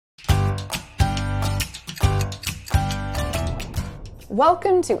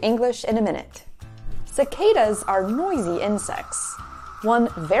Welcome to English in a Minute. Cicadas are noisy insects. One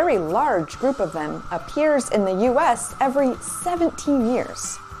very large group of them appears in the US every 17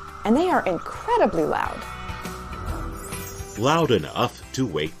 years, and they are incredibly loud. Loud enough to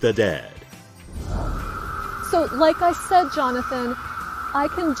wake the dead. So, like I said, Jonathan, I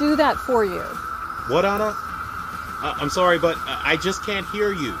can do that for you. What, Anna? I'm sorry, but I just can't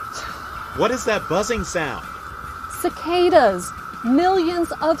hear you. What is that buzzing sound? Cicadas.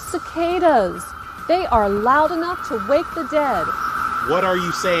 Millions of cicadas. They are loud enough to wake the dead. What are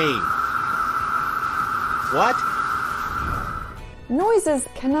you saying? What? Noises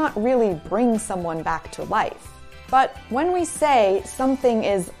cannot really bring someone back to life. But when we say something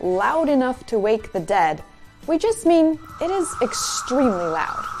is loud enough to wake the dead, we just mean it is extremely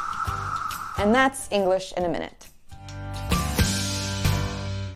loud. And that's English in a Minute.